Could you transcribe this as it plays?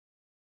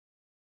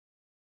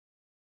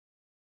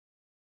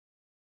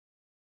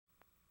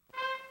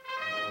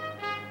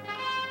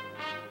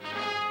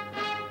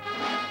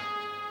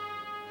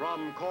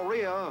From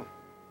Korea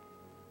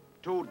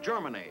to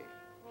Germany.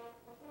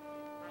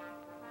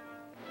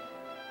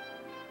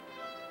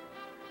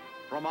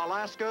 From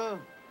Alaska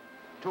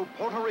to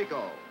Puerto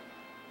Rico.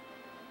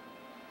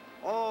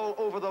 All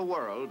over the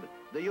world,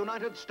 the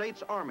United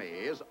States Army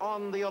is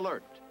on the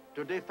alert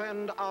to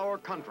defend our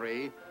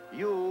country,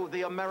 you,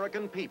 the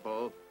American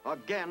people,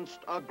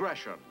 against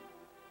aggression.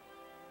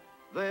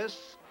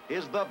 This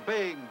is The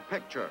Big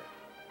Picture,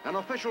 an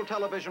official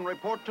television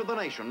report to the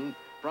nation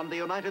from the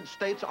United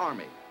States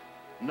Army.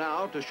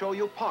 Now, to show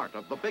you part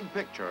of the big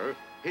picture,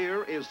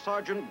 here is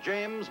Sergeant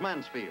James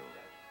Mansfield.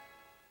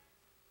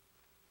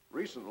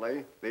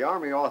 Recently, the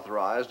Army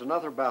authorized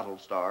another battle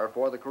star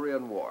for the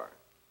Korean War,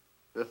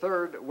 the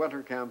third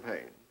winter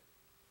campaign.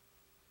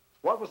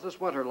 What was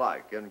this winter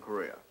like in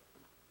Korea?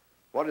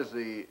 What is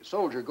the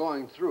soldier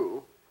going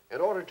through in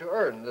order to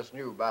earn this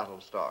new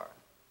battle star?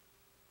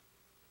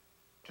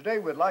 Today,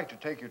 we'd like to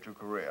take you to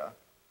Korea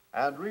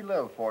and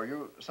relive for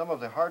you some of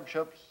the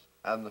hardships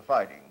and the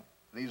fighting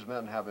these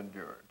men have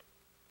endured.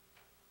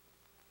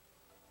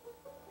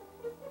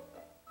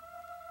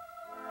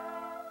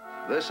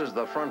 This is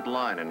the front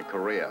line in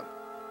Korea.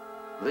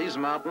 These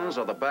mountains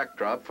are the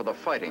backdrop for the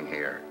fighting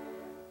here.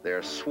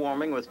 They're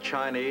swarming with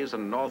Chinese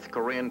and North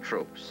Korean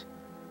troops.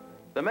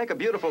 They make a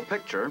beautiful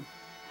picture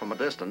from a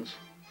distance.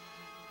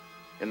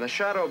 In the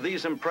shadow of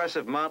these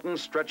impressive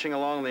mountains stretching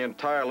along the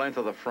entire length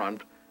of the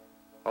front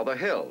are the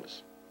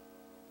hills,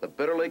 the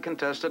bitterly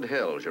contested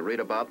hills you read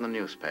about in the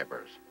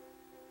newspapers.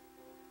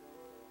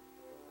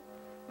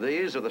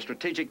 These are the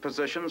strategic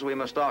positions we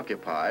must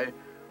occupy,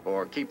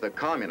 or keep the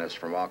communists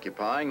from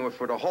occupying if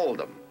we're to hold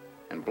them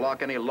and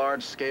block any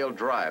large-scale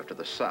drive to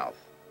the south.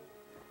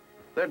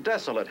 They're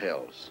desolate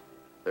hills.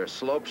 Their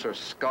slopes are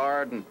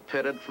scarred and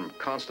pitted from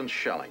constant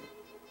shelling.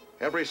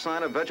 Every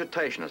sign of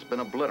vegetation has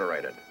been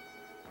obliterated.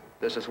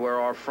 This is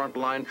where our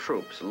frontline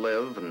troops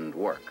live and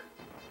work.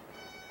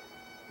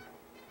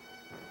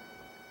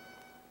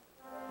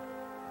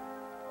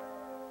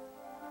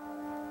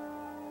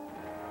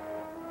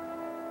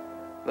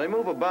 They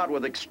move about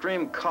with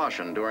extreme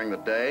caution during the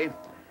day.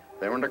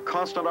 They're under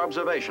constant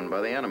observation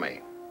by the enemy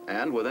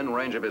and within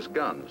range of his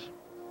guns.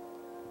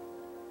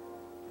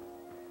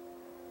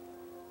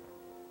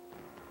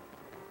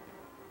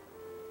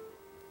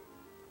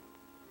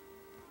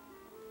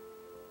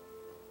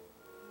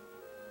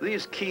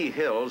 These key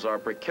hills are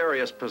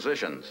precarious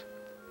positions.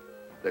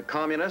 The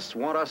communists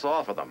want us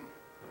off of them.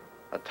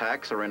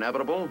 Attacks are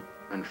inevitable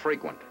and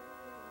frequent.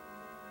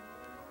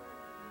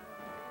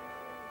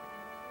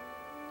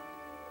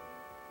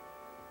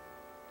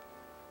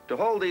 To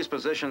hold these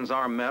positions,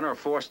 our men are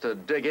forced to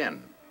dig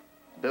in,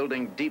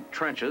 building deep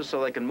trenches so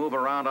they can move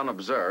around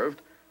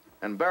unobserved,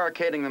 and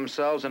barricading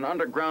themselves in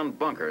underground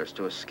bunkers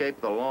to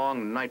escape the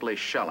long nightly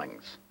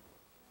shellings.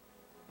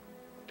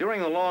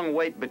 During the long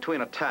wait between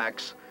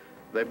attacks,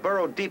 they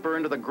burrow deeper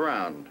into the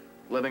ground,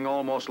 living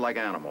almost like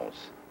animals,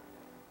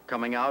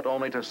 coming out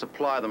only to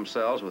supply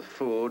themselves with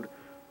food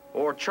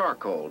or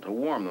charcoal to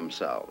warm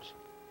themselves.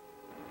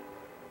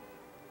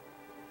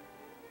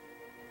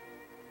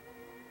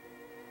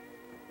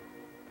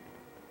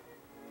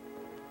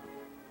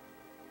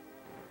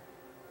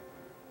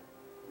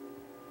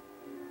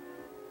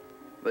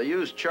 They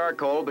use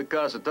charcoal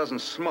because it doesn't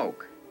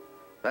smoke.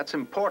 That's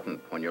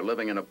important when you're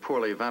living in a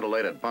poorly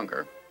ventilated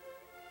bunker.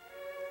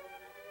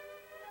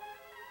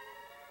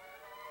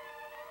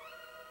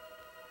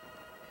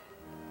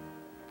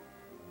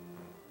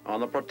 On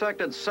the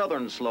protected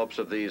southern slopes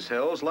of these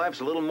hills,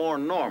 life's a little more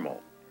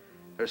normal.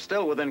 They're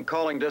still within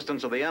calling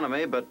distance of the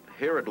enemy, but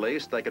here at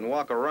least they can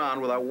walk around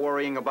without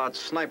worrying about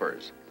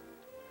snipers.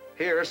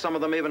 Here, some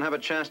of them even have a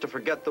chance to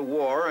forget the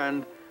war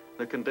and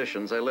the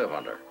conditions they live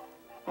under.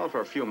 Well,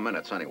 for a few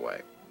minutes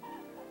anyway.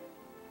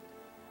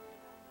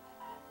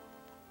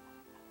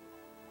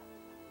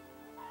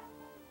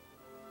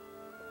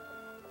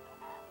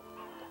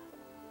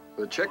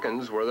 The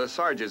chickens were the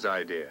Sarge's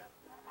idea.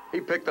 He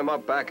picked them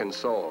up back in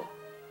Seoul.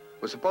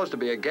 It was supposed to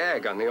be a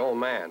gag on the old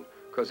man,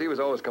 because he was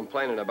always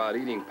complaining about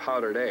eating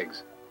powdered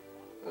eggs.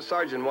 The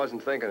sergeant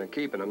wasn't thinking of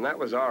keeping them. That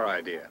was our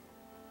idea.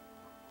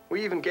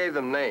 We even gave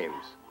them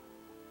names.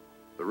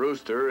 The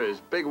rooster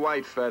is Big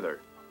White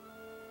Feather.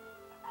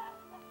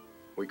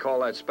 We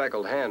call that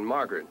speckled hen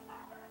Margaret.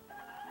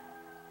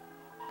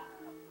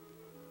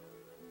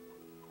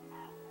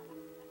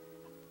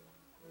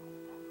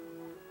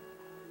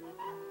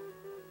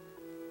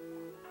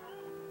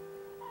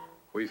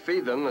 We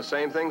feed them the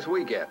same things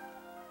we get,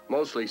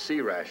 mostly sea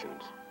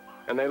rations.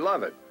 And they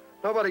love it.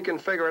 Nobody can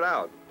figure it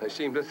out. They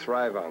seem to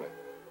thrive on it.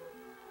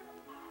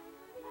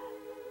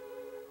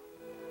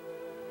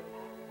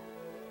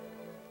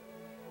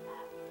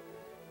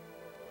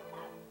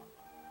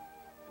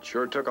 It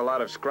sure took a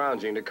lot of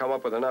scrounging to come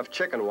up with enough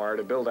chicken wire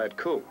to build that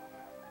coop.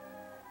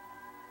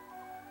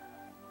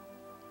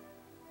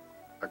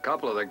 A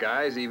couple of the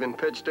guys even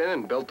pitched in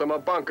and built them a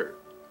bunker.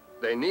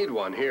 They need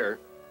one here.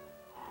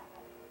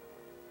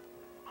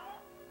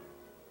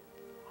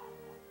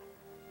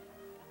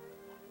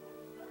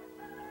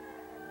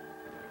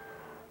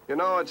 You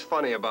know, it's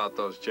funny about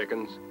those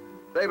chickens.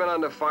 They've been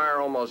under fire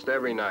almost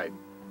every night,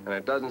 and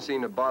it doesn't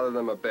seem to bother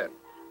them a bit.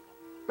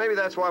 Maybe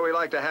that's why we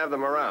like to have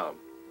them around.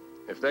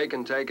 If they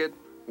can take it,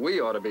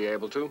 we ought to be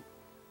able to.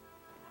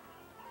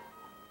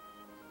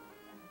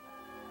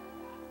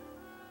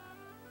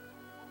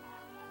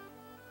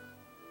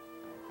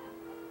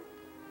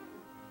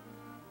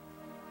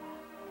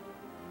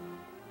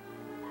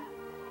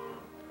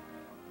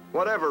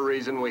 Whatever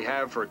reason we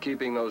have for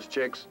keeping those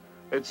chicks,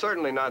 it's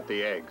certainly not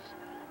the eggs.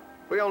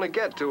 We only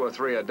get 2 or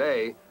 3 a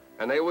day,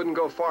 and they wouldn't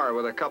go far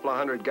with a couple of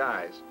 100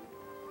 guys.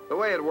 The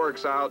way it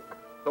works out,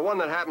 the one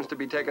that happens to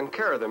be taking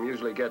care of them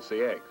usually gets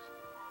the eggs.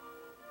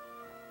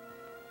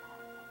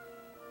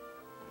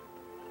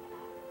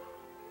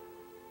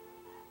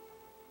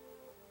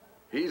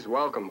 He's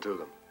welcome to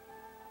them.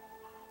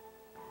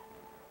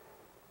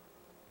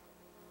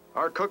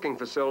 Our cooking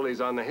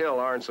facilities on the hill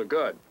aren't so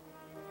good.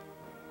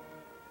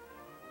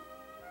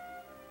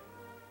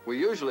 We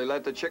usually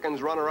let the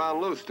chickens run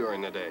around loose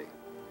during the day.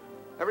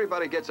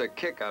 Everybody gets a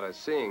kick out of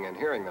seeing and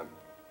hearing them.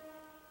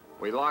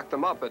 We lock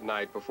them up at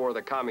night before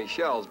the commie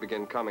shells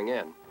begin coming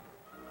in.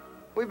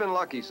 We've been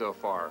lucky so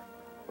far.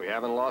 We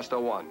haven't lost a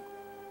one.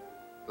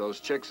 Those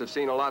chicks have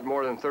seen a lot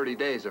more than 30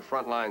 days of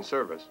frontline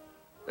service.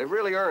 They've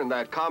really earned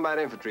that combat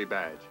infantry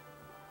badge.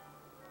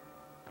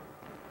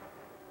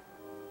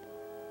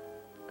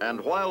 And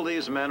while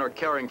these men are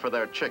caring for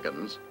their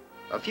chickens,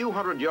 a few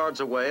hundred yards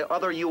away,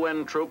 other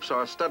UN troops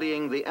are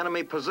studying the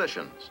enemy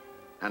positions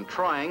and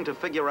trying to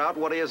figure out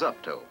what he is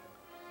up to.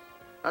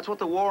 That's what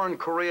the war in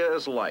Korea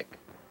is like.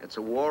 It's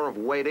a war of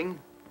waiting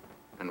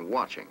and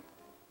watching.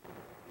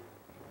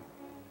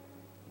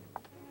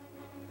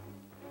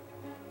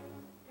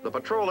 The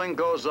patrolling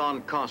goes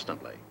on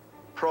constantly,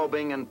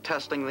 probing and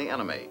testing the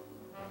enemy,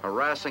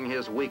 harassing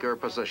his weaker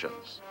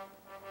positions.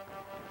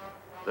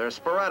 There's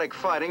sporadic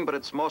fighting, but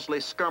it's mostly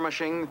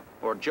skirmishing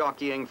or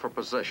jockeying for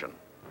position.